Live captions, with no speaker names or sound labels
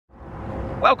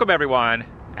Welcome everyone,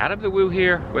 Adam the Woo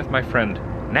here with my friend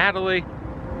Natalie.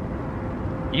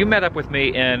 You met up with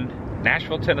me in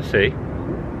Nashville, Tennessee.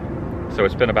 So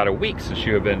it's been about a week since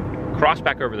you have been crossed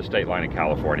back over the state line in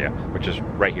California, which is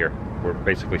right here. We're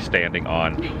basically standing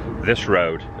on this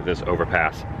road, this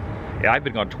overpass. Yeah, I've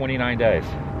been gone 29 days.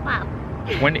 Wow.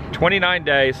 29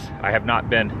 days I have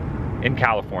not been in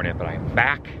California, but I am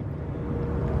back.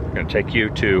 I'm gonna take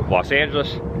you to Los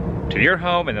Angeles, to your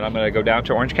home, and then I'm gonna go down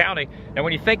to Orange County. And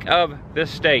when you think of this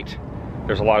state,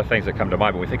 there's a lot of things that come to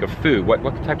mind. When we think of food, what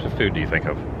types of food do you think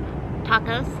of?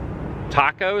 Tacos.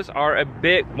 Tacos are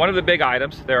one of the big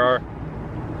items. There are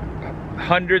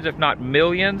hundreds, if not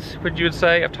millions, would you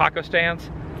say, of taco stands?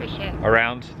 For sure.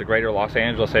 Around the greater Los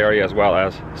Angeles area, as well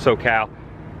as SoCal.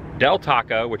 Del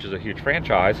Taco, which is a huge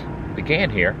franchise, began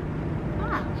here.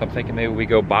 Wow. So I'm thinking maybe we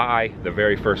go buy the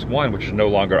very first one, which is no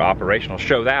longer operational,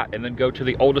 show that, and then go to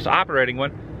the oldest operating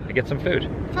one and get some food.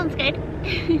 Sounds good.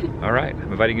 All right,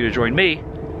 I'm inviting you to join me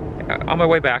on my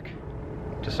way back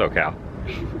to SoCal.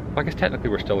 Well, I guess technically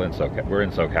we're still in SoCal. We're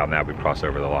in SoCal now, we've crossed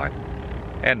over the line.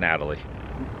 And Natalie.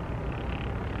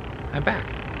 I'm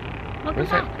back. Welcome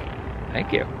back.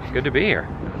 Thank you, it's good to be here.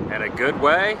 And a good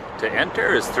way to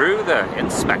enter is through the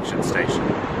inspection station.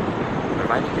 I'm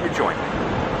inviting you to join me.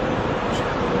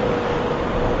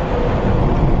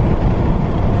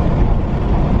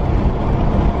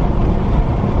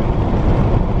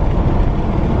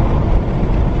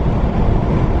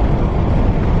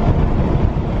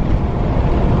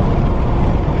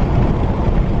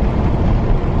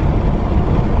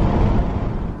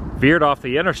 Veered off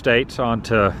the interstate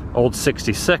onto Old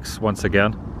 66 once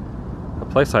again. A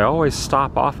place I always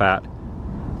stop off at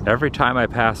every time I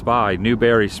pass by,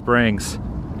 Newberry Springs.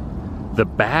 The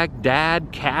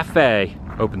Baghdad Cafe,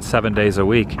 open 7 days a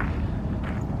week.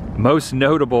 Most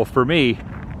notable for me,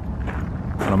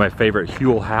 one of my favorite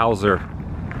Huell Hauser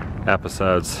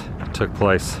episodes took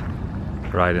place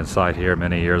right inside here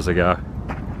many years ago.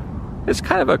 It's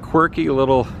kind of a quirky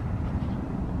little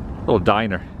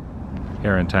diner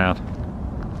here in town,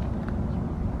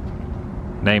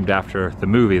 named after the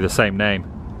movie, the same name,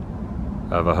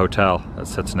 of a hotel that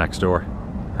sits next door,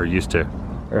 or used to.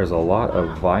 There's a lot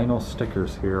of vinyl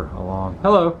stickers here along.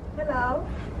 Hello. Hello.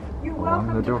 You're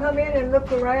welcome to come in and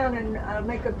look around, and I'll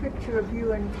make a picture of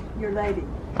you and your lady.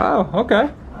 Oh, okay.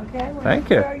 Okay. Well, thank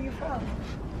you. Where are you from?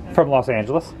 From Los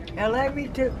Angeles. LA, me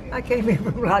too. I came here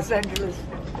from Los Angeles.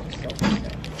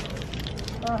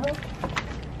 Uh-huh.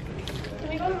 Can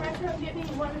we go to restaurant and get me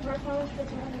one marshmallows for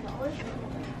 $200?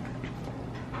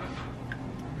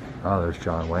 Oh, there's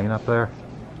John Wayne up there.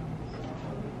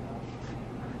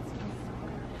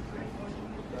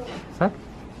 Is that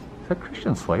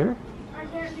Christian Slater?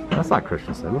 That's not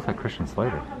Christian Slater. It looks like Christian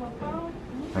Slater.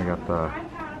 I got the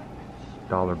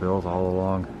dollar bills all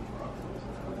along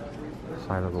the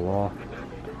side of the wall.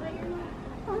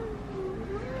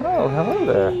 Oh, hello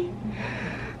there.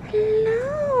 Hello.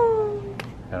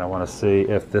 And I want to see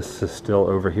if this is still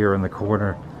over here in the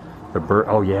corner. The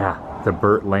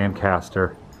Burt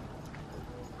Lancaster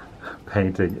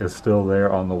painting is still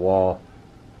there on the wall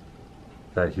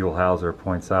that Huell Hauser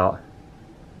points out.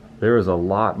 There is a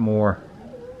lot more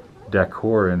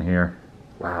decor in here.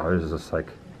 Wow, there's just like,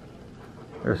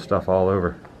 there's stuff all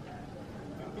over.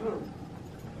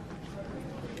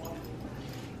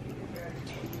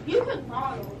 You could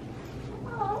model.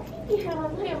 Oh,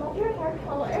 yeah, you're a hair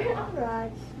color. All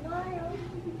right, smile.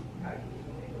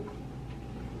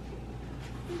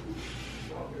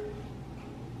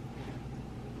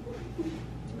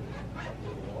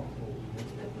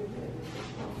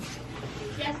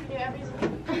 Yes, we do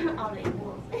everything. All the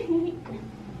equals.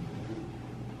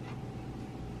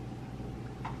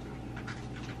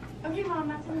 Okay, Mom,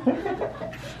 that's enough.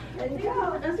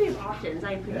 Those are your options.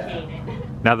 I appreciate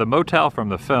it. Now the motel from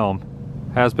the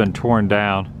film has been torn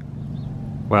down.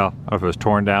 Well, I don't know if it was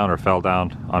torn down or fell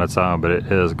down on its own, but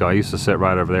it is. I used to sit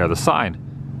right over there. The sign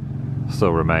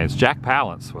still remains. Jack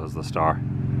Palance was the star.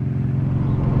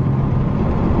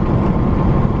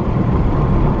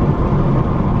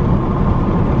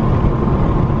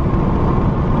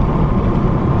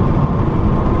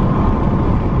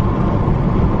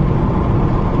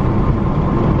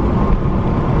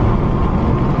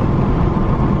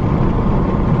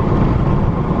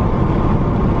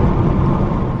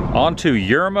 On to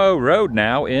Yermo Road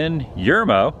now in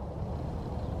Yermo.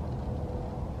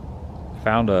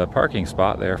 Found a parking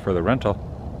spot there for the rental.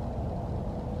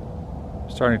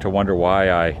 Starting to wonder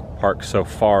why I park so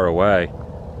far away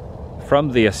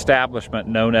from the establishment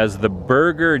known as the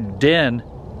Burger Den,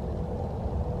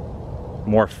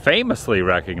 more famously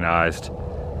recognized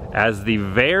as the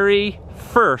very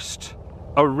first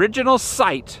original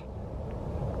site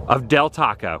of Del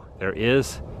Taco. There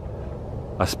is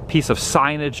a piece of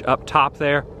signage up top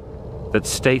there that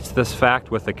states this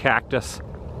fact with the cactus.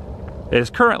 It is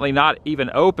currently not even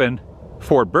open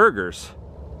for burgers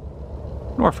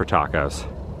nor for tacos.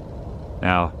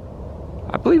 Now,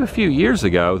 I believe a few years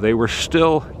ago they were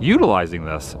still utilizing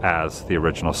this as the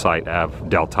original site of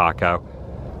Del Taco,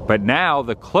 but now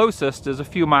the closest is a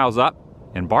few miles up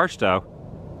in Barstow.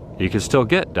 You can still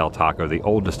get Del Taco, the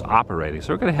oldest operating,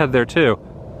 so we're gonna head there too,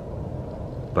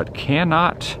 but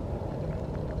cannot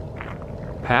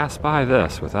pass by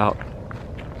this without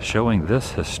showing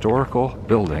this historical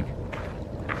building.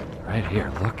 Right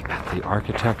here, look at the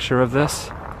architecture of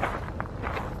this.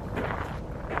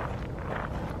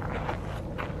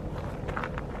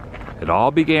 It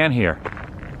all began here.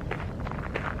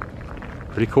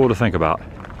 Pretty cool to think about.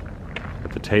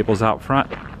 With the tables out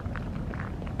front.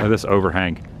 Now this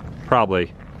overhang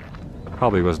probably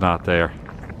was not there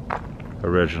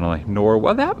originally, nor,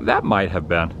 well, that might have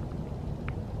been.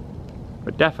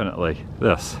 But definitely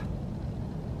this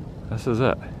is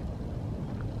it.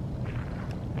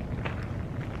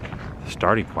 The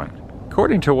starting point.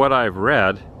 According to what I've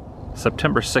read,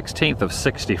 September 16th of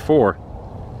 '64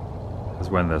 is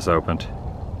when this opened,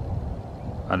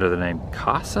 under the name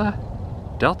Casa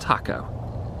Del Taco.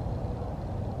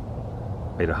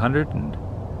 Made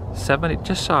 $170,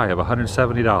 just shy of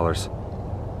 $170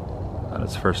 on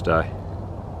its first day.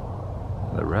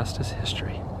 And the rest is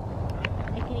history.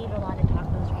 I could eat a lot of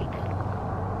tacos right now.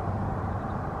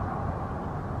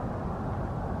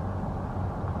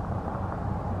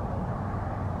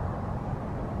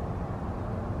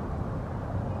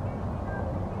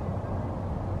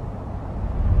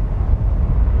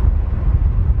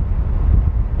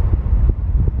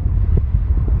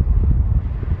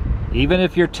 Even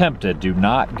if you're tempted, do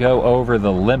not go over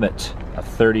the limit of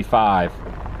 35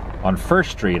 on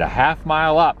First Street, a half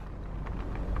mile up.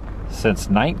 Since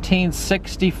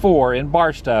 1964 in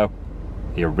Barstow,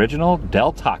 the original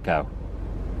Del Taco.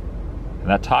 And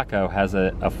that taco has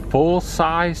a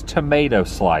full-size tomato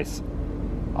slice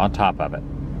on top of it.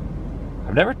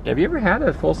 Have you ever had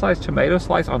a full-size tomato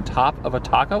slice on top of a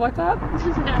taco like that?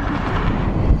 No.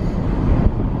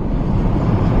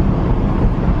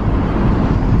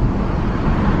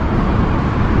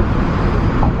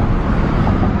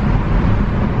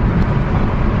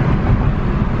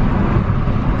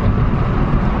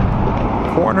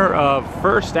 Corner of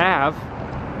First Ave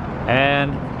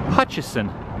and Hutchison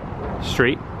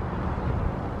Street.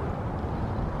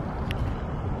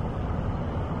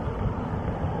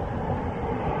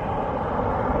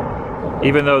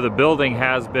 Even though the building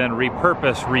has been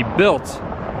repurposed, rebuilt,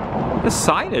 the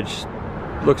signage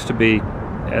looks to be,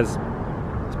 as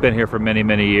it's been here for many,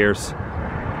 many years.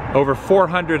 Over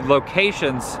 400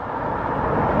 locations,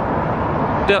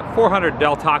 400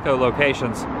 Del Taco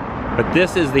locations. But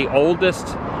this is the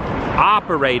oldest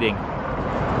operating,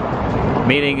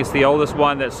 meaning it's the oldest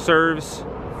one that serves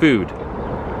food.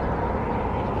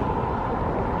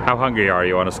 How hungry are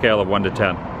you on a scale of 1 to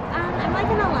 10? I'm like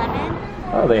an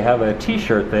 11. Oh, they have a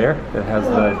t-shirt there that has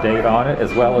the date on it,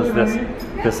 as well as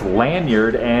this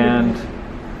lanyard and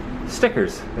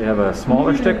stickers. They have a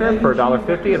smaller sticker for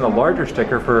 $1.50 and a larger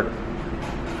sticker for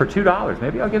 $2.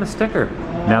 Maybe I'll get a sticker.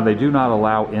 Now, they do not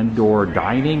allow indoor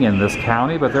dining in this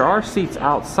county, but there are seats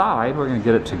outside. We're going to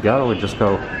get it to go and just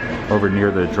go over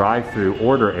near the drive-through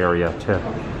order area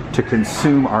to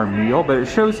consume our meal. But it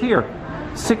shows here,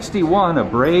 61, a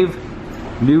brave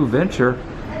new venture,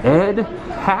 Ed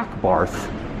Hackbarth,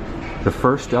 the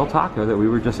first Del Taco that we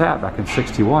were just at back in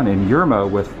 '61 in Yermo,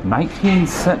 with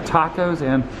 19-cent tacos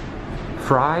and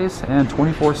fries and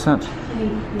 24-cent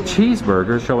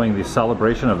cheeseburgers, showing the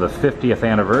celebration of the 50th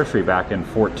anniversary back in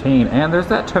 '14. And there's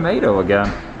that tomato again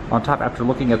on top. After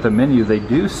looking at the menu, they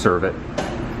do serve it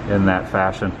in that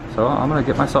fashion. So I'm gonna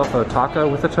get myself a taco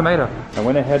with a tomato. I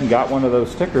went ahead and got one of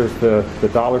those stickers, the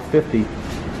 $1.50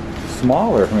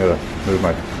 smaller. I'm gonna move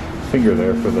my finger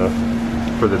there for the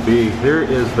B. Here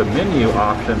is the menu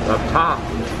options up top.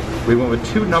 We went with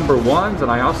 2 number 1s,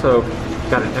 and I also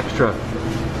got an extra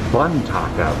bun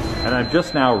taco. And I'm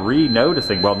just now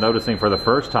noticing for the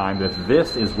first time that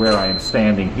this is where I am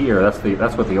standing here.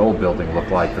 That's what the old building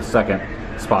looked like, the second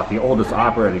spot, the oldest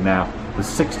operating now, the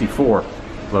 '64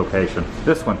 location.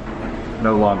 This one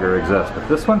no longer exists, but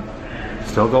this one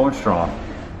still going strong.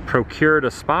 Procured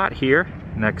a spot here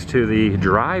next to the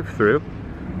drive-through,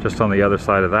 just on the other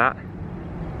side of that.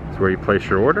 It's where you place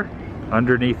your order.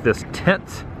 Underneath this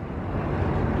tent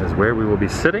is where we will be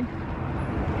sitting.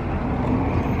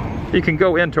 You can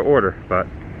go in to order, but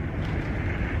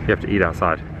you have to eat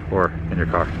outside. or in your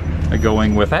car?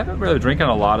 Going with, I haven't really drinking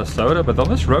a lot of soda, but on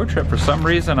this road trip, for some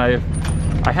reason, I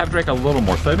have drank a little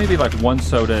more. So maybe like 1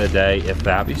 soda a day, if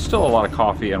that. But still a lot of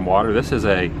coffee and water. This is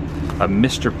a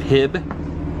Mr. Pibb.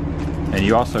 And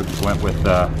you also went with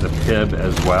the Pibb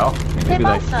as well. Pibb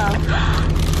also.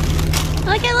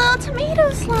 Like a little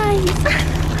tomato slice.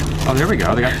 Oh, there we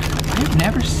go. They got, I've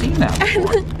never seen that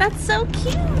before. That's so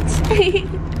cute.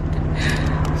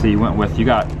 So you went with, you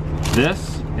got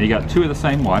this, and you got 2 of the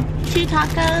same one. 2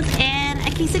 tacos and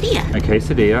a quesadilla. A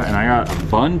quesadilla, and I got a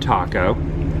bun taco.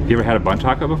 You ever had a bun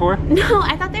taco before? No,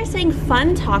 I thought they were saying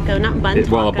fun taco, not bun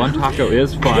taco. Well, a bun taco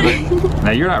is fun.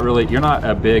 Now you're not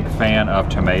a big fan of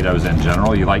tomatoes in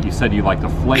general. You said you like the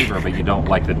flavor, but you don't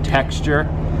like the texture.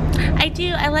 I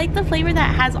do. I like the flavor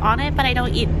that it has on it, but I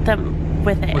don't eat them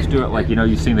with it. Let's do it like, you know,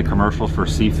 you've seen the commercials for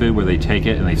seafood where they take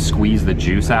it and they squeeze the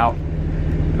juice out.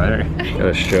 I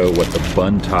gotta show what the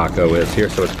bun taco is here.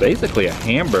 So it's basically a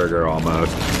hamburger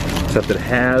almost, except it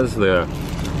has the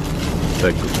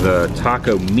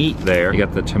taco meat there. You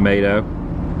got the tomato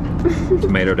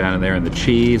down in there, and the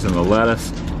cheese and the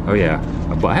lettuce. Oh yeah.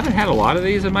 I haven't had a lot of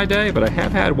these in my day, but I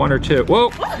have had 1 or 2. Whoa!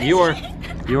 You're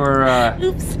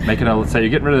Oops. making a, let's say you're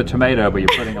getting rid of the tomato, but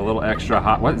you're putting a little extra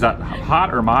hot. What is that?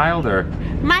 Hot or mild or?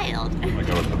 Mild. I'm gonna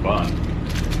go with the bun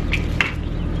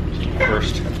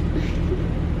first.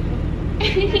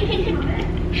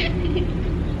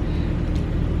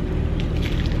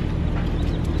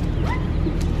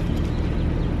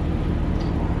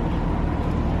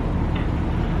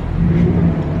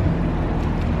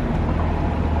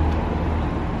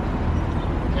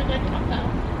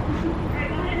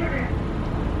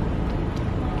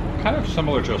 Kind of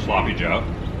similar to a sloppy Joe.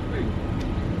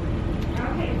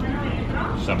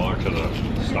 Similar to the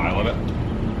style of it.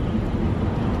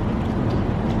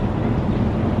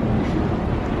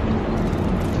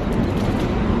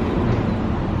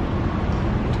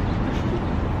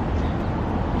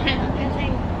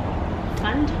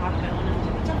 Fun taco. And I was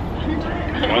like, what's a fun taco?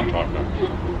 Fun taco.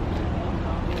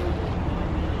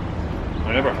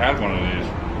 I never had one of these.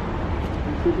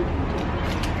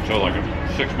 So like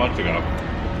 6 months ago,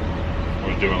 I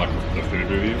was doing like the food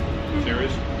review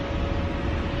series,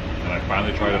 and I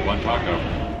finally tried a bun taco.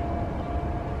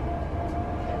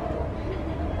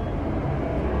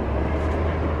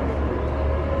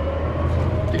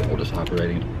 The oldest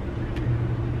operating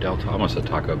Del Taco. I almost said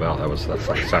Taco Bell. That's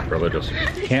like sacrilegious.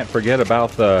 Can't forget about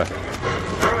the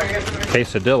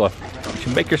quesadilla. You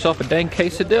should make yourself a dang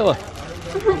quesadilla.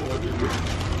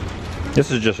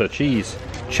 This is just a cheese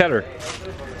cheddar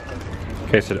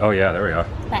quesadilla. Oh yeah, there we go.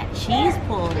 That cheese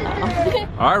pull though.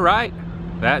 All right,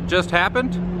 that just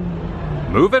happened.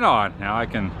 Moving on. Now I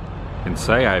can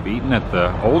say I've eaten at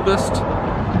the oldest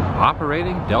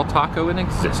operating Del Taco in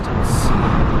existence.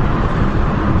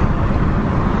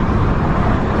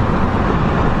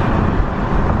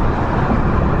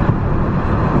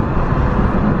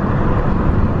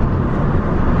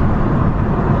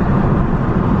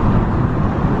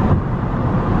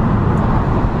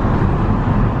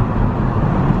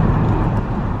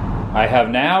 I have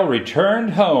now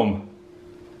returned home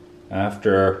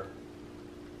after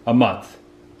a month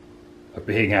of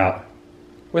being out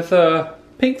with a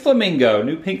pink flamingo,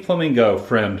 new pink flamingo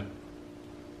friend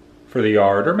for the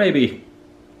yard, or maybe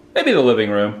the living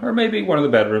room, or maybe one of the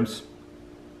bedrooms.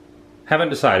 Haven't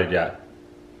decided yet,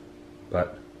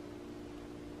 but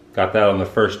got that on the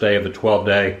first day of the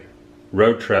 12-day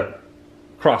road trip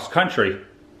cross country.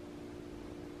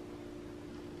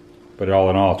 But all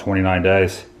in all, 29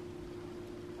 days.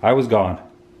 I was gone.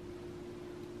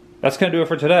 That's going to do it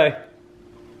for today.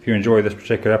 If you enjoyed this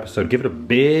particular episode, give it a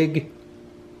big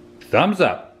thumbs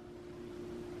up.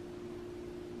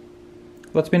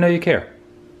 Lets me know you care.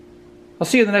 I'll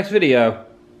see you in the next video.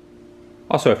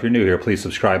 Also, if you're new here, please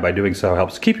subscribe. By doing so,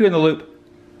 helps keep you in the loop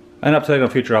and up to date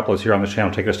on future uploads here on this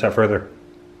channel. Take it a step further.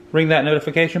 Ring that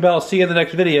notification bell. See you in the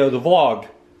next video. The vlog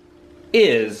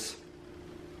is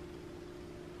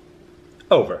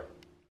over.